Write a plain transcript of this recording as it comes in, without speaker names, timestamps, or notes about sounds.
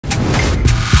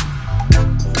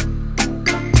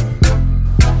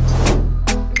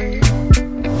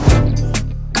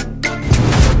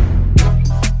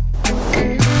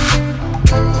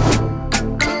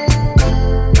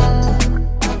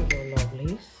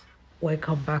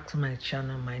Welcome back to my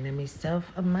channel. My name is Steph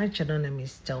and my channel name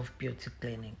is Steph Beauty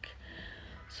Clinic.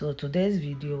 So today's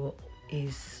video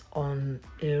is on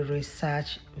a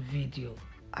research video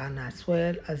and as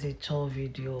well as a tour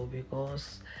video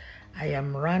because I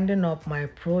am rounding up my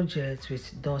project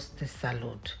with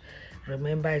Deustosalud.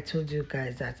 Remember I told you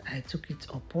guys that I took it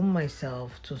upon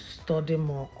myself to study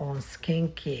more on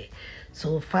skincare.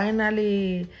 So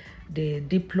finally the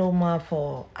diploma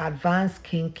for advanced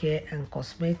skincare and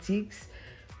cosmetics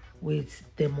with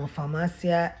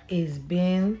Dermopharmacia is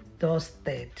being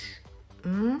dusted.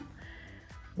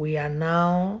 We are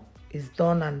now, it's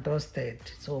done and dusted.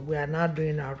 So we are now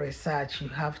doing our research. You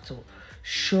have to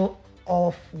show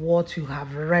off what you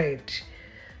have read.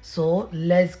 So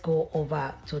let's go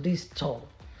over to this tour.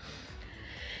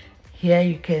 Here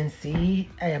you can see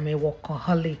I am a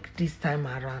workaholic this time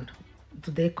around.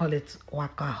 They call it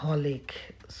workaholic.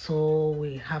 So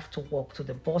we have to walk to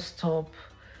the bus stop,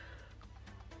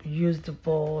 use the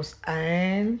bus,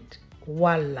 and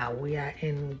voila, we are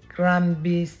in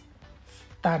Granby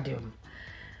Stadium.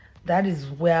 That is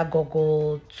where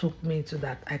Google took me to,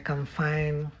 that I can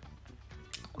find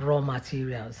raw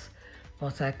materials.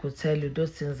 But I could tell you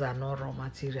those things are not raw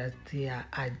materials. They are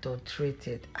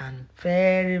adulterated and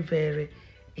very, very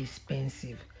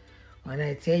expensive. When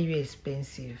I tell you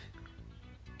expensive,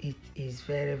 it is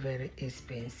very, very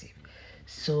expensive.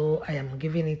 So I am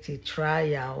giving it a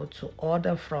trial to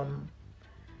order from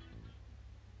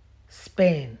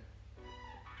Spain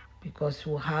because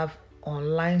we have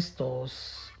online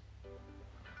stores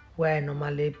where I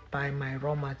normally buy my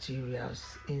raw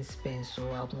materials in Spain. So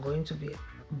I'm going to be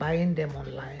buying them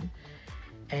online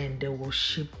and they will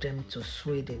ship them to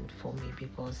Sweden for me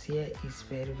because here is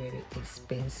very, very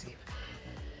expensive.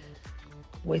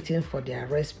 Waiting for their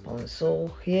response.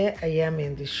 So here I am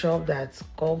in the shop that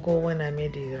Google, when I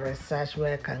made the research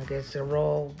where I can get the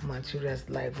raw materials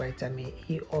like vitamin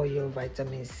E oil,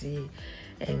 vitamin C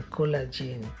and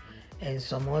collagen and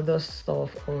some other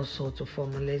stuff also to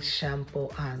formulate shampoo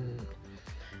and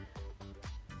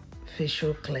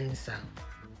facial cleanser.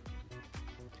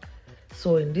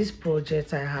 So in this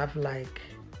project I have like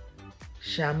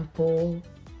shampoo,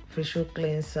 facial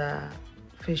cleanser,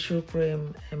 facial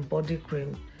cream and body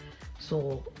cream.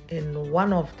 So in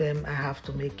one of them I have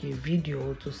to make a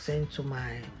video to send to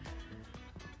my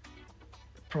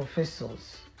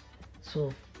professors.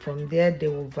 So from there they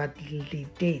will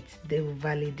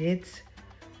validate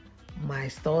my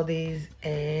studies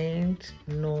and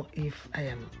know if I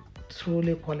am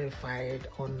truly qualified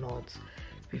or not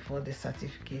before the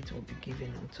certificate will be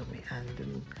given unto me.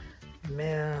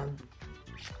 And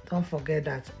don't forget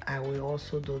that I will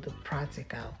also do the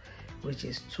practical, which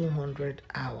is 200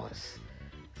 hours.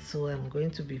 So I'm going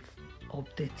to be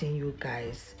updating you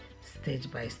guys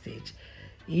stage by stage.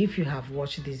 If you have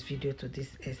watched this video to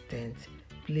this extent,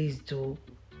 please do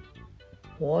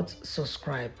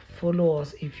subscribe, follow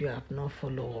us if you have not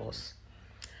followed us.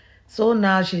 So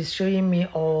now she's showing me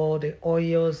all the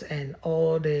oils and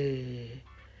all the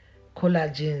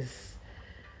collagens,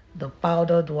 the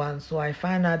powdered one. So I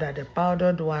find out that the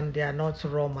powdered one, they are not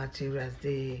raw materials.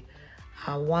 They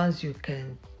are ones you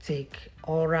can take,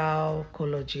 oral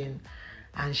collagen.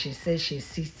 And she says she's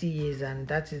 60 years and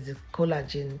that is the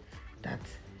collagen that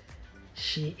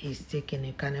she is taking.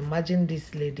 You can imagine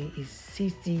this lady is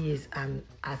 60 years and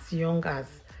as young as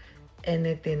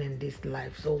anything in this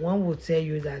life. So one would tell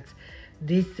you that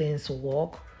these things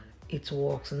work. It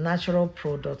works. Natural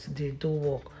products, they do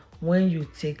work when you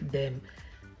take them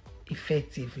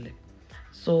effectively.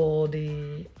 So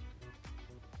the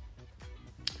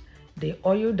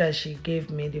oil that she gave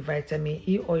me, the vitamin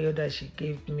E oil that she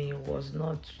gave me, was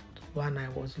not the one I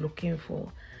was looking for,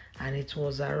 and it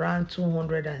was around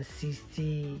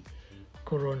 260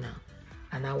 corona,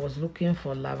 and I was looking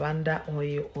for lavender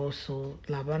oil also.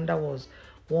 Lavender was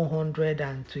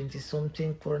 120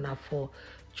 something corona for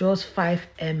just 5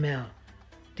 ml.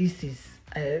 This is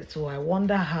so I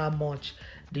wonder how much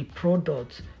the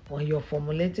product, when you're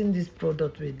formulating this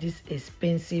product with these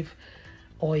expensive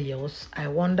oils, I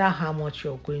wonder how much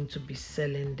you're going to be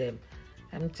selling them.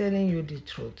 I'm telling you the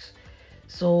truth.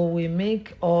 So we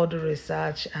make all the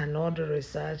research and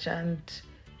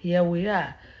here we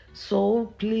are.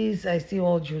 So please, I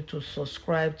still urge you to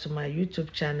subscribe to my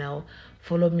YouTube channel,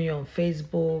 follow me on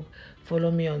Facebook, follow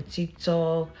me on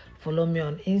TikTok, follow me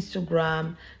on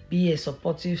Instagram, be a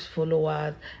supportive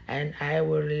follower, and I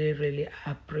will really, really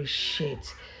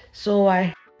appreciate. So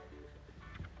I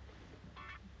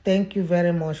thank you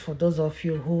very much for those of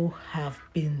you who have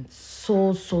been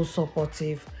so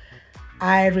supportive.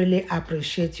 I really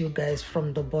appreciate you guys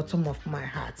from the bottom of my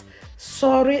heart.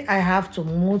 Sorry I have to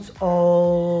mute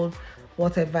all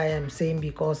whatever I am saying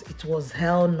because it was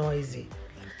hell noisy.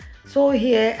 So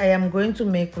here I am going to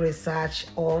make research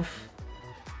of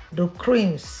the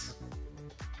creams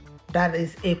that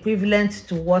is equivalent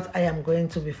to what I am going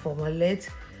to be formulate,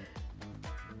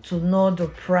 to know the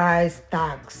price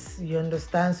tags, you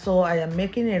understand? So I am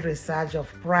making a research of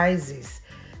prices,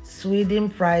 Sweden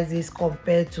prices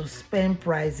compared to Spain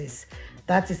prices.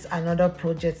 That is another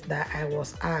project that I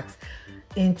was asked.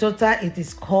 In total, it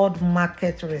is called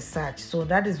market research. So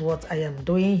that is what I am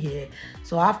doing here.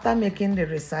 So after making the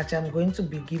research, I'm going to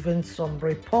be giving some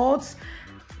reports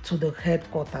to the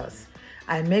headquarters.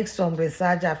 I make some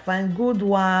research, I find good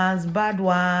ones, bad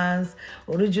ones,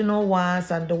 original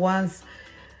ones, and the ones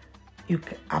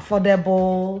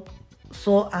affordable,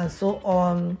 so and so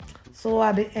on. So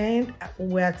at the end,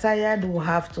 we are tired, we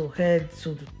have to head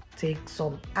to take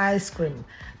some ice cream,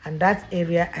 and that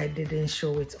area I didn't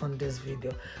show it on this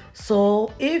video.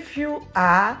 So if you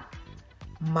are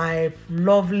my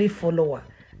lovely follower,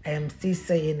 I am still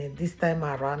saying it this time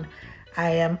around,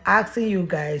 I am asking you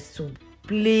guys to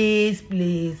please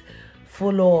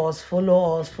follow us,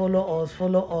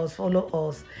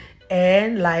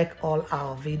 and like all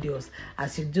our videos.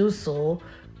 As you do so,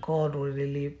 God will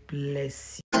really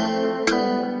bless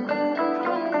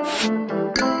you.